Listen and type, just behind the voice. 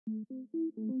Right,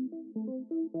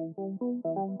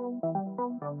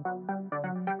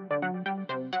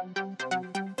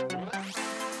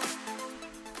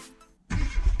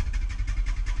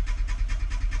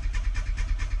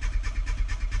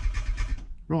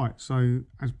 so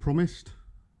as promised,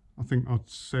 I think I'd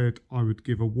said I would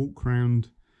give a walk round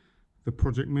the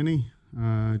Project Mini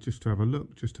just to have a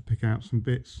look, just to pick out some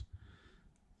bits.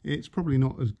 It's probably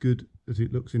not as good as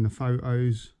it looks in the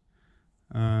photos,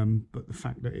 but the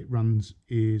fact that it runs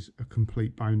is a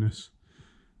complete bonus.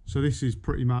 So this is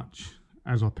pretty much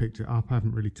as I picked it up. I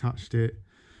haven't really touched it.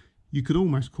 You could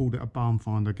almost call it a barn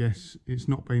find, I guess. It's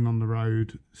not been on the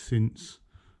road since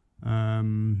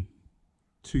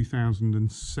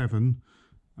 2007.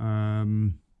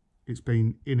 It's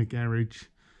been in a garage,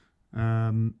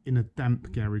 in a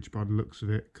damp garage by the looks of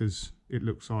it, because it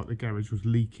looks like the garage was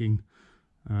leaking.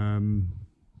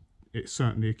 It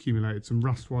certainly accumulated some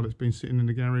rust while it's been sitting in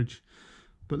the garage,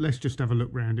 but let's just have a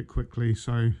look around it quickly.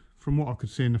 So from what I could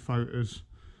see in the photos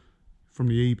from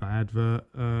the eBay advert,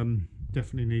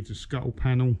 definitely needs a scuttle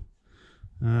panel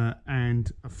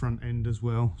and a front end as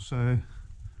well. So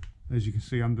as you can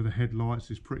see under the headlights,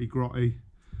 it's pretty grotty.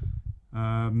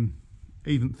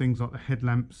 Even things like the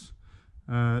headlamps,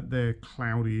 they're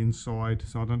cloudy inside,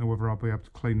 so I don't know whether I'll be able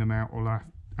to clean them out or I'll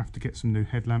have to get some new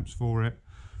headlamps for it.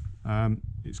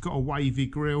 It's got a wavy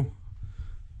grille.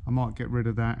 I might get rid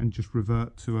of that and just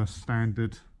revert to a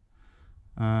standard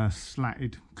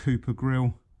slatted Cooper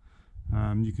grille.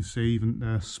 You can see even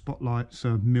the spotlights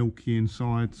are milky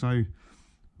inside, so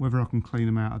whether I can clean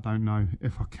them out, I don't know.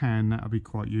 If I can, that'll be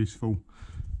quite useful.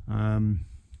 Wing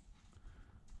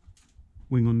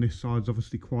on this side's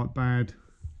obviously quite bad.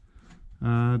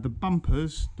 The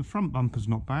bumpers, the front bumper's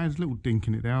not bad. There's a little dink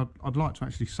in it there. I'd like to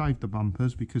actually save the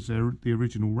bumpers because they're the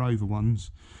original Rover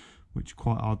ones, which are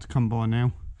quite hard to come by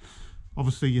now.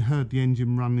 Obviously you heard the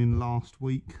engine running last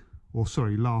week, or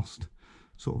sorry, last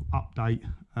sort of update.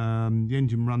 The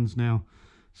engine runs now.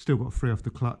 Still got to free off the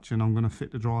clutch, and I'm going to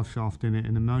fit the drive shaft in it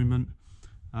in a moment.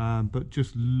 But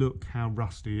just look how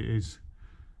rusty it is.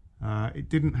 It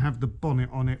didn't have the bonnet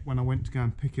on it when I went to go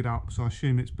and pick it up, so I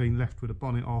assume it's been left with the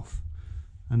bonnet off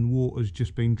and water's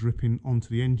just been dripping onto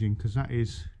the engine, because that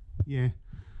is, yeah,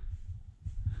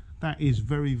 that is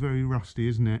very, very rusty,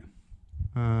 isn't it?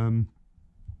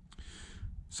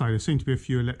 So there seem to be a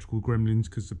few electrical gremlins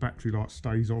because the battery light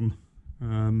stays on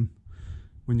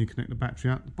when you connect the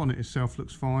battery out. The bonnet itself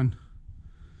looks fine.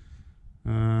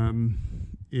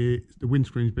 The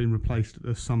windscreen's been replaced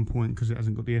at some point because it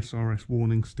hasn't got the SRS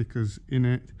warning stickers in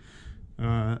it.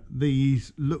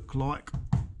 These look like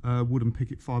wooden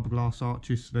picket fiberglass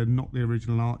arches, so they're not the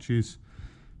original arches,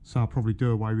 so I'll probably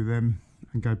do away with them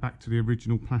and go back to the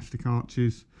original plastic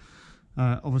arches.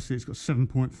 Obviously it's got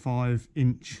 7.5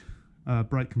 inch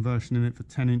brake conversion in it for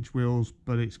 10-inch wheels,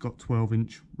 but it's got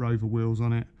 12-inch Rover wheels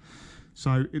on it.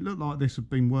 So it looked like this had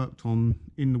been worked on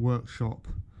in the workshop,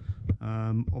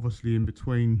 obviously in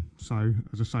between. So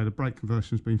as I say, the brake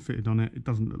conversion has been fitted on it. It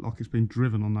doesn't look like it's been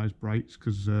driven on those brakes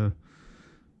because the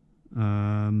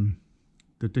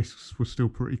discs were still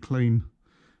pretty clean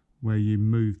where you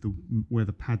move where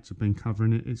the pads have been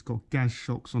covering it. It's got gas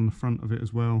shocks on the front of it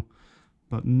as well,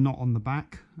 but not on the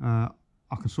back. I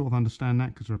can sort of understand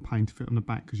that because they're a pain to fit on the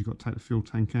back because you've got to take the fuel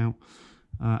tank out.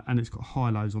 And it's got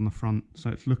HiLos on the front,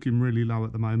 so it's looking really low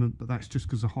at the moment, but that's just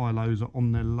because the HiLos are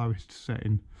on their lowest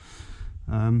setting.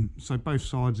 So both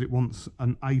sides it wants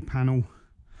an A panel.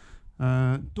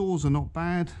 Doors are not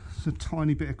bad. There's a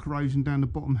tiny bit of corrosion down the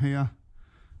bottom here.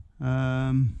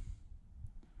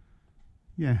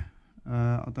 Yeah,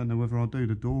 I don't know whether I'll do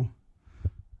the door.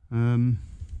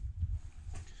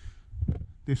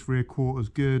 This rear quarter's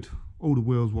good. All the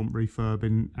wheels want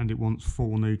refurbing, and it wants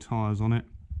 4 new tyres on it.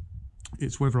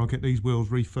 It's whether I get these wheels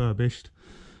refurbished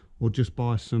or just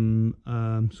buy some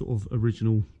sort of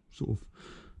original sort of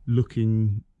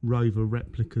looking Rover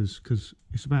replicas, because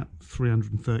it's about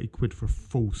 330 quid for a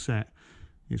full set.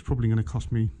 It's probably going to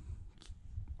cost me,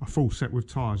 a full set with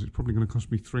tyres, it's probably going to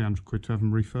cost me 300 quid to have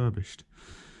them refurbished.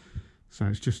 So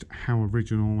it's just how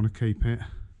original I want to keep it.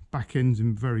 Back end's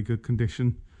in very good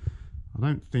condition. I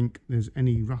don't think there's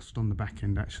any rust on the back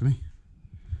end actually.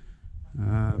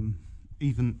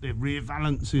 Even the rear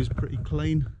valance is pretty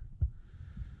clean.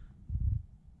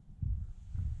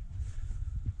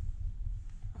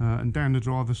 And down the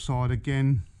driver's side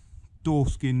again, door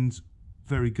skin's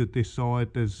very good this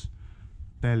side. There's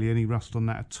barely any rust on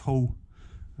that at all.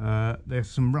 There's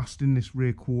some rust in this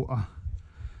rear quarter,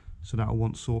 so that'll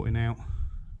want sorting out.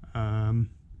 And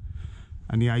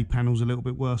the A panel's a little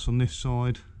bit worse on this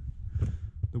side.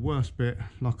 The worst bit,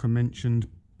 like I mentioned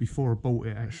before I bought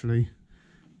it actually,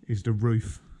 is the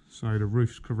roof. So the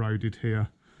roof's corroded here.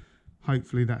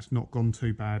 Hopefully that's not gone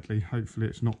too badly. Hopefully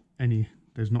it's not any,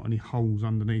 there's not any holes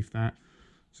underneath that.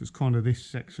 So it's kind of this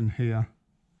section here.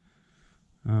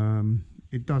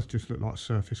 It does just look like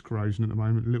surface corrosion at the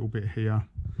moment. A little bit here.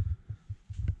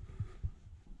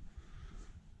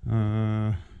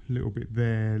 Little bit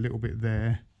there, little bit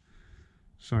there.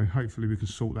 So hopefully we can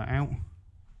sort that out.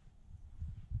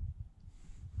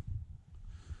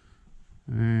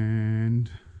 And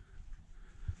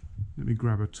let me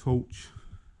grab a torch.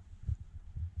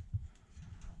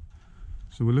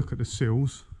 So we'll look at the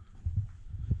sills.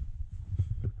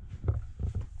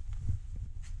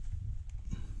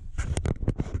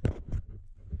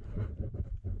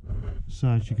 So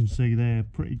as you can see they're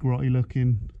pretty grotty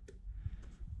looking.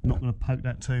 Not going to poke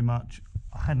that too much.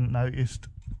 I hadn't noticed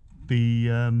the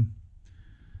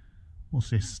what's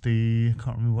this, I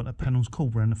can't remember what that panel's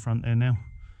called around the front there now,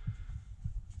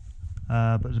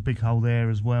 but there's a big hole there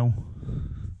as well.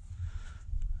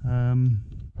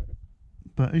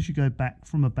 But as you go back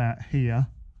from about here,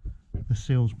 the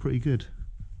seal's pretty good.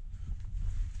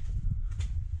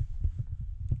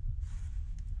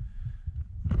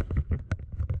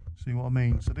 See what I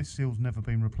mean? So this seal's never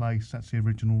been replaced. That's the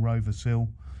original Rover seal.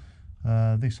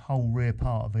 This whole rear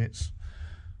part of it's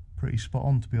pretty spot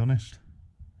on, to be honest.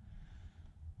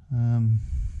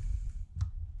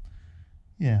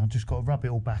 Yeah, I've just got to rub it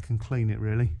all back and clean it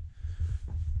really.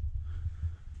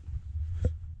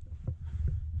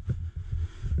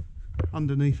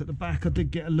 Underneath at the back I did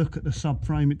get a look at the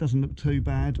subframe. It doesn't look too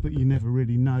bad, but you never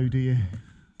really know, do you?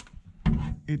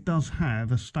 It does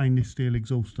have a stainless steel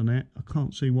exhaust on it. I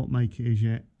can't see what make it is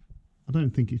yet. I don't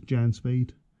think it's Jan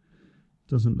speed.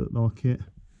 Doesn't look like it.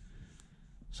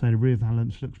 So the rear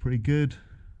valance looks pretty good.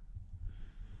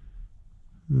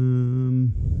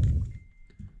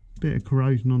 Bit of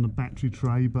corrosion on the battery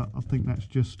tray, but I think that's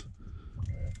just,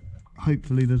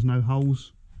 hopefully there's no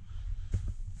holes.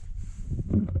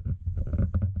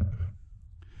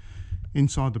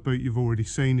 Inside the boot you've already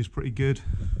seen is pretty good.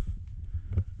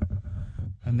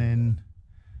 And then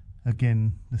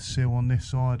again the sill on this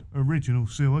side, original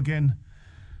sill again,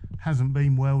 hasn't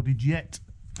been welded yet,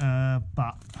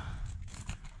 but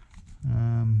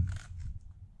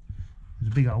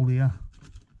there's a big hole here,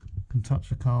 can touch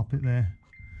the carpet there.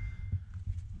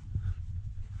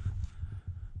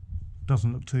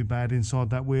 Doesn't look too bad inside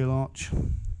that wheel arch.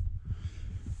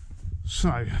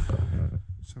 So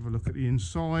let's have a look at the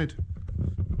inside.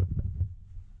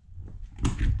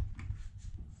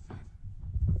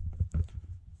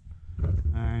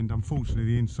 And unfortunately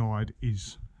the inside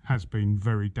has been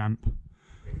very damp.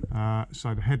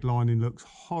 So the headlining looks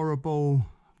horrible.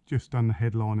 Just done the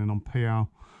headlining on PL.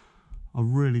 I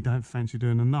really don't fancy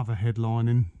doing another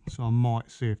headlining, so I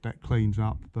might see if that cleans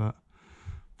up, but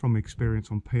from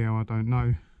experience on PL I don't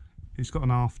know. It's got an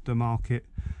aftermarket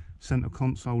centre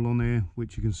console on here,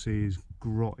 which you can see is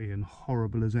grotty and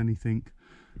horrible as anything,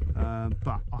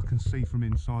 but I can see from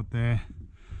inside there,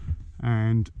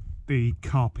 and the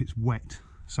carpet's wet.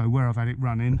 So where I've had it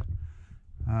running,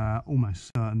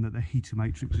 almost certain that the heater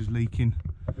matrix is leaking.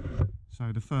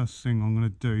 So the first thing I'm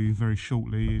going to do very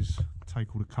shortly is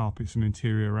take all the carpets and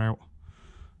interior out,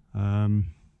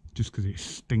 just because it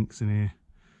stinks in here,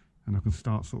 and I can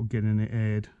start sort of getting it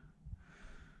aired.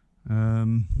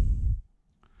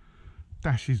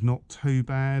 Dash is not too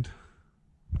bad.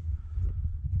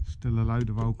 Still a load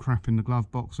of old crap in the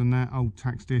glove box and that, old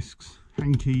tax discs,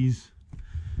 hankies.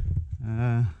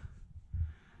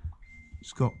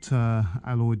 It's got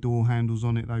alloy door handles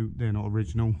on it, though they're not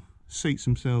original. Seats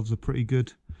themselves are pretty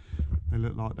good. They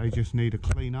look like they just need a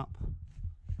clean up.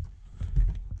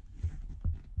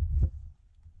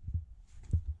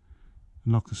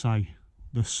 And like I say,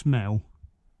 the smell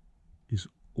is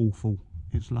awful.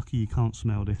 It's lucky you can't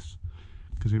smell this,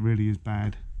 because it really is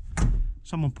bad.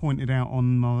 Someone pointed out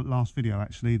on my last video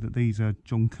actually that these are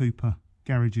John Cooper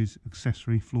Garages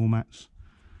accessory floor mats.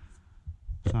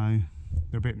 So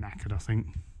they're a bit knackered, I think.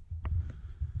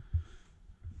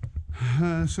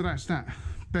 So that's that.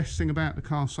 Best thing about the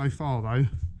car so far though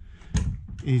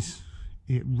is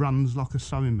it runs like a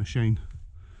sewing machine.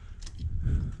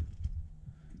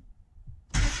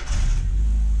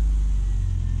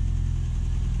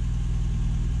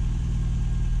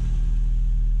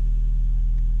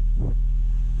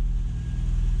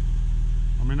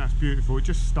 I mean, that's beautiful. It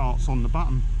just starts on the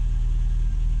button,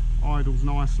 idles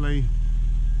nicely,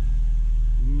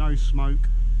 no smoke.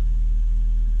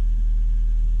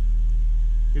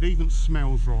 It even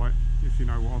smells right, if you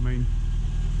know what I mean.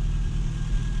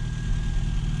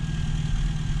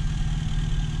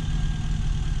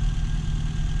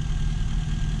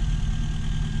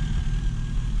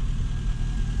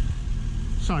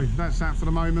 So that's that for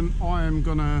the moment. I am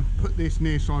gonna put this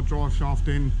near side drive shaft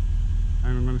in,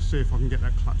 and I'm gonna see if I can get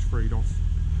that clutch freed off.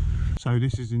 So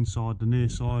this is inside the near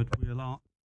side wheel arch,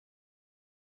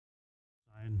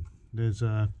 and there's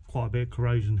quite a bit of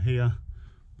corrosion here,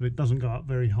 but it doesn't go up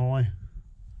very high.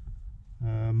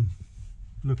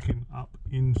 Looking up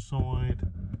inside,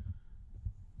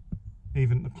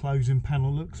 even the closing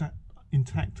panel looks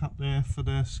intact up there for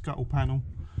the scuttle panel.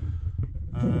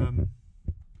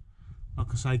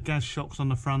 Like I say, gas shocks on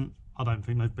the front, I don't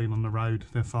think they've been on the road,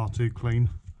 they're far too clean.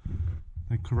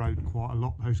 They corrode quite a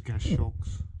lot, those gas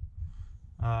shocks.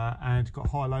 And it's got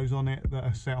HiLos on it that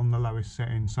are set on the lowest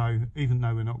setting, so even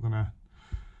though we're not going to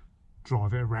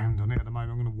drive it around on it at the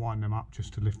moment, I'm going to wind them up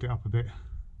just to lift it up a bit.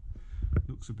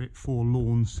 Looks a bit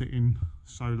forlorn sitting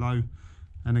so low.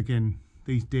 And again,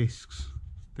 these discs,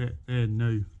 they're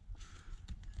new,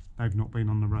 they've not been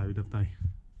on the road, have they?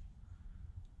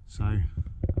 So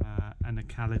and the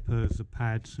calipers, the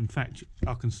pads, in fact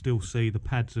I can still see the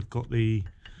pads have got the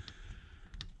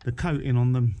coating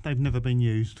on them. They've never been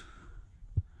used.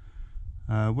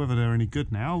 Whether they're any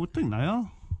good now, I would think they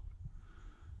are.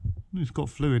 It's got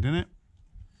fluid in it.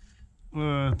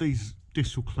 These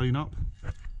discs will clean up.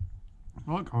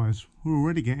 Right guys, we're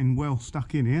already getting well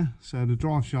stuck in here. So the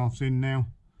drive shaft's in now.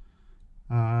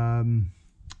 I've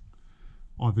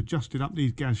adjusted up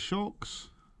these gas shocks,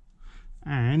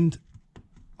 and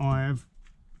I have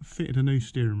fitted a new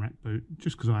steering rack boot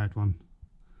just because I had one.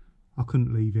 I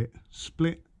couldn't leave it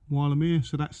split while I'm here,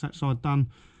 so that's that side done.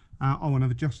 Oh, and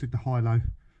I've adjusted the HiLo,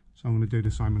 so I'm going to do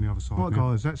the same on the other side. Right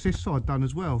now, guys, that's this side done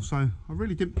as well. So I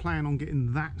really didn't plan on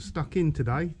getting that stuck in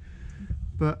today,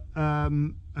 but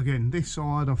again, this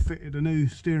side I fitted a new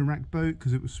steering rack boot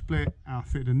because it was split. I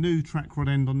fitted a new track rod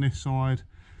end on this side.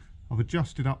 I've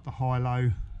adjusted up the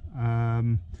HiLo.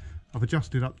 I've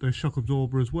adjusted up the shock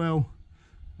absorber as well,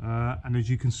 and as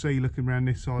you can see, looking around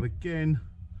this side again,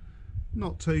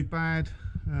 not too bad.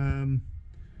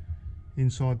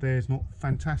 Inside there is not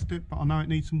fantastic, but I know it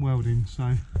needs some welding.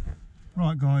 So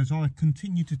right guys, I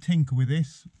continue to tinker with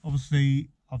this. Obviously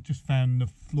I've just found the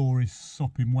floor is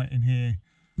sopping wet in here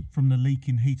from the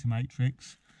leaking heater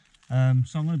matrix, so I'm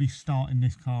going to be starting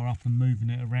this car up and moving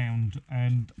it around,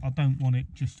 and I don't want it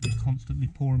just to be constantly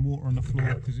pouring water on the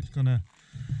floor because it's going to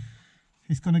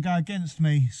go against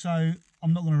me. So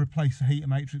I'm not going to replace the heater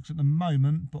matrix at the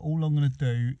moment, but all I'm going to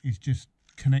do is just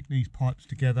connect these pipes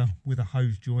together with a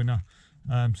hose joiner.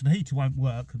 So the heater won't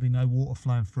work, there'll be no water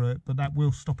flowing through it, but that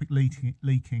will stop it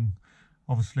leaking.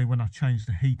 Obviously when I change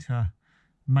the heater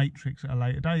matrix at a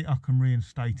later date, I can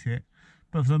reinstate it,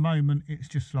 but for the moment it's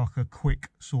just like a quick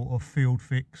sort of field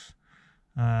fix,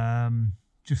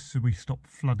 just so we stop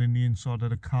flooding the inside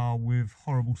of the car with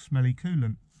horrible smelly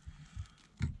coolant.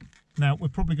 Now we're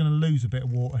probably going to lose a bit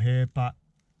of water here, but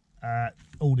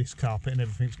all this carpet and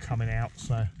everything's coming out,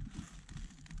 so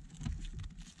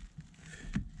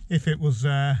if it was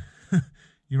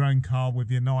your own car with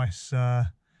your nice sort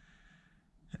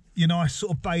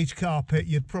of beige carpet,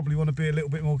 you'd probably want to be a little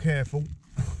bit more careful.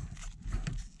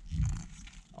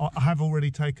 I have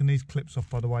already taken these clips off,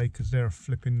 by the way, because they're a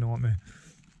flipping nightmare.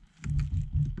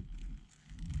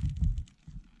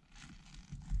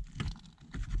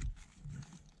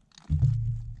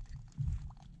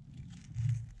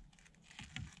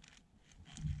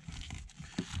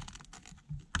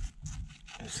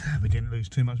 We didn't lose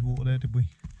too much water there, did we?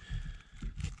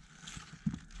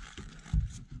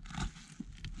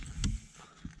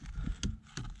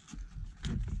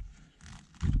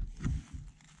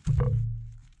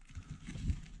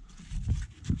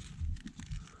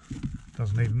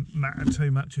 Doesn't even matter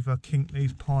too much if I kink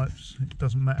these pipes. It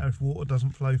doesn't matter if water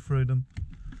doesn't flow through them.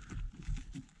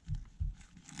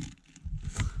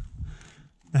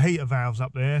 The heater valve's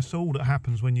up there, so all that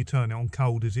happens when you turn it on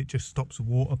cold is it just stops the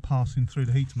water passing through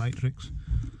the heater matrix.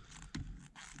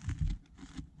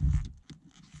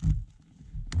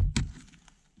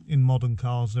 In modern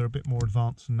cars they're a bit more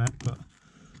advanced than that, but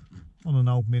on an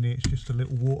old Mini it's just a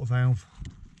little water valve.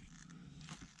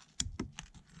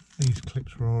 These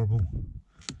clips were horrible.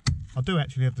 I do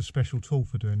actually have the special tool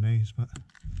for doing these, but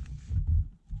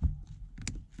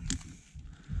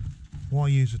why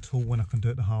use a tool when I can do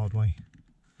it the hard way?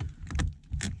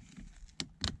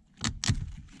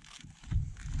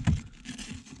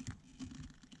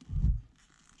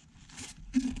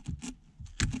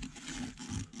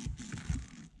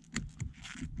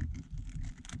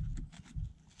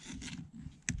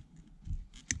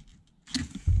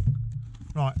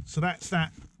 Right, so that's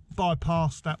that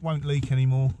bypass, that won't leak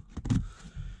anymore.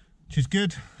 which is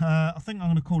good. I think I'm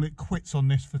going to call it quits on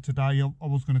this for today. I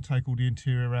was going to take all the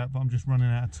interior out, but I'm just running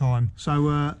out of time.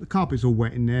 So the carpet's all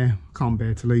wet in there. Can't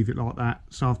bear to leave it like that.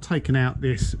 So I've taken out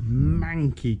this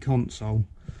manky console.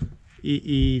 It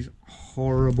is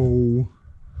horrible.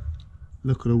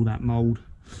 Look at all that mould.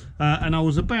 And I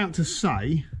was about to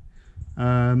say,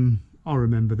 I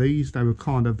remember these. They were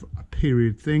kind of a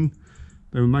period thing.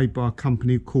 They were made by a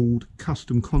company called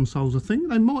Custom Consoles. I think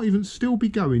they might even still be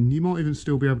going. You might even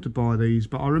still be able to buy these.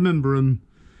 But I remember them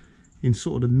in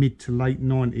sort of the mid to late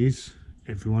 90s.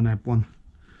 Everyone had one.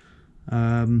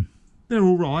 They're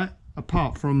all right,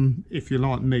 apart from if you're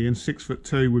like me and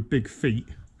 6'2" with big feet.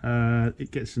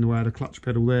 It gets in the way of the clutch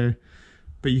pedal there.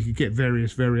 But you could get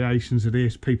various variations of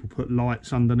this. People put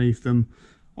lights underneath them.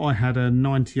 I had a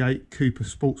 98 Cooper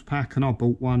Sports Pack and I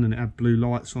bought one and it had blue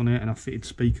lights on it and I fitted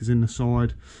speakers in the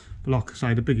side. But like I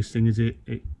say, the biggest thing is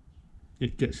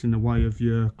it gets in the way of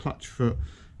your clutch foot.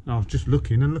 And I was just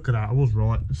looking and look at that, I was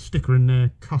right. A sticker in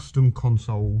there, Custom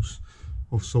Consoles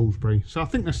of Salisbury. So I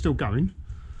think they're still going.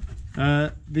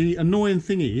 The annoying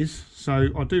thing is, so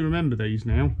I do remember these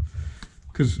now,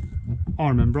 because I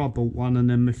remember I bought one and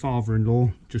then my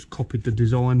father-in-law just copied the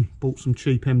design, bought some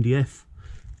cheap MDF,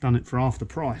 done it for half the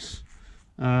price.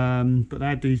 But they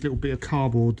had these little bit of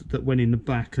cardboard that went in the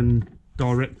back and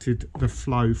directed the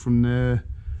flow from the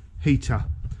heater.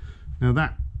 Now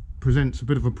that presents a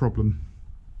bit of a problem.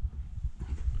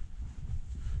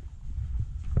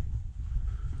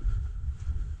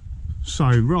 So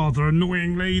rather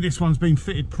annoyingly, this one's been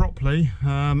fitted properly,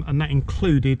 and that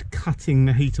included cutting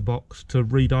the heater box to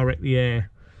redirect the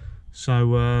air.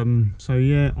 So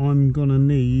yeah, I'm gonna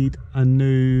need a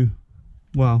new,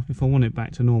 well, if I want it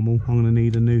back to normal, I'm gonna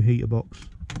need a new heater box.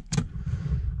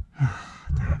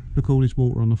 Damn, look at all this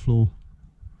water on the floor.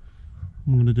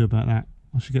 What am I gonna do about that?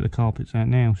 I should get the carpets out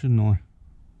now, shouldn't I?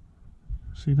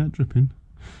 See that dripping?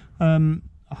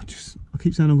 I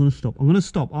keep saying I'm going to stop. I'm going to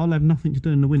stop. I'll have nothing to do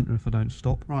in the winter if I don't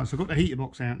stop. Right, so I've got the heater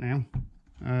box out now.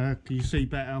 Can you see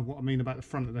better what I mean about the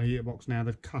front of the heater box now?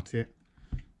 They've cut it,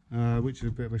 which is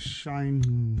a bit of a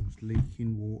shame. It's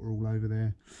leaking water all over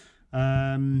there.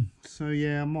 So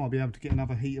yeah, I might be able to get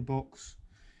another heater box.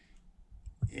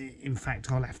 In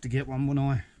fact, I'll have to get one, won't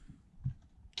I?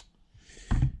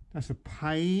 That's a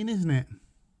pain, isn't it?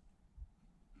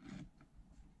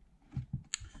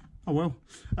 Oh well,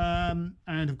 and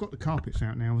I've got the carpets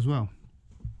out now as well.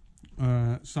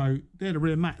 So they're the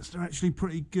rear mats. They're actually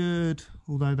pretty good,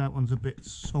 although that one's a bit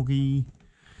soggy.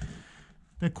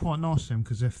 They're quite nice them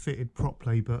because they're fitted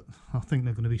properly, but I think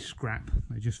they're going to be scrap.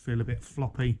 They just feel a bit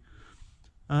floppy.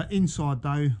 Inside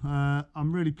though,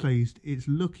 I'm really pleased. It's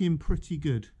looking pretty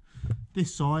good.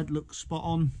 This side looks spot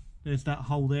on. There's that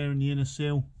hole there in the inner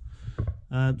seal.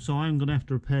 So I'm going to have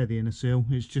to repair the inner seal.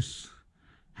 It's just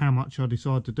how much I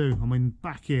decide to do. I mean,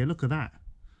 back here, look at that.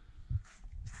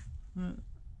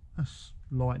 That's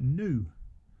like new.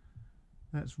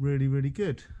 That's really, really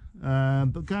good.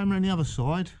 But going around the other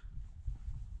side,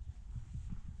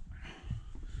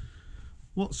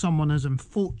 what someone has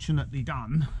unfortunately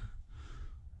done,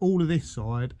 all of this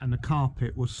side and the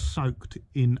carpet was soaked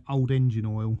in old engine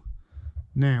oil.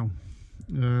 Now,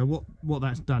 what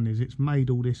that's done is it's made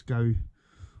all this go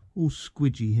all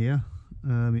squidgy here.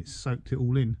 It's soaked it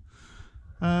all in.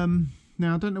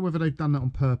 Now I don't know whether they've done that on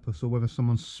purpose or whether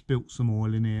someone spilt some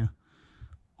oil in here.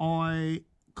 I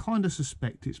kind of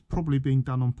suspect it's probably been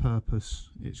done on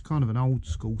purpose. It's kind of an old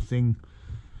school thing.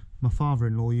 My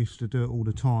father-in-law used to do it all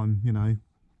the time, you know,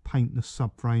 paint the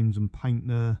subframes and paint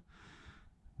the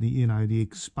you know, the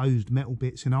exposed metal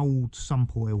bits in old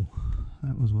sump oil.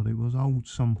 That was what it was, old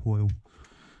sump oil.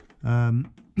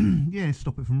 Yeah,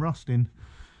 stop it from rusting.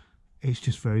 It's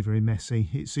just very, very messy.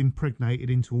 It's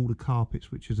impregnated into all the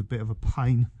carpets, which is a bit of a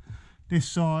pain. This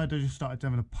side, I just started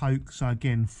having a poke. So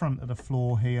again, front of the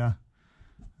floor here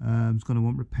is going to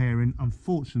want repairing.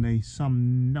 Unfortunately,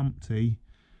 some numpty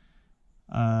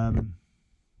has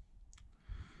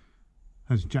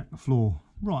jacked the floor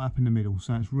right up in the middle.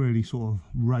 So it's really sort of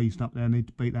raised up there. I need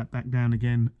to beat that back down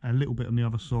again. A little bit on the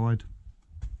other side.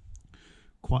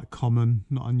 Quite common,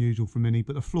 not unusual for many.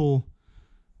 But the floor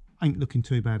ain't looking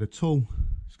too bad at all.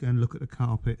 Let's go and look at the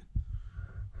carpet.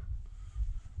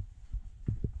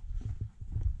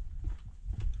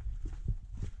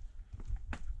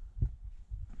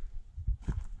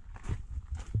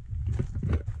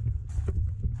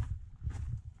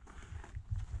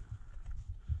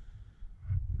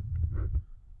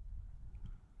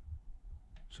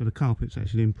 So the carpet's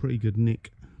actually in pretty good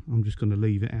nick. I'm just going to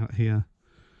leave it out here.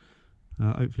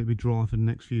 Hopefully it'll be dry for the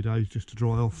next few days just to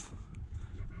dry off.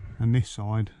 And this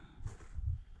side,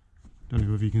 don't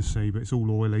know if you can see, but it's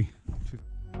all oily.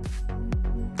 you.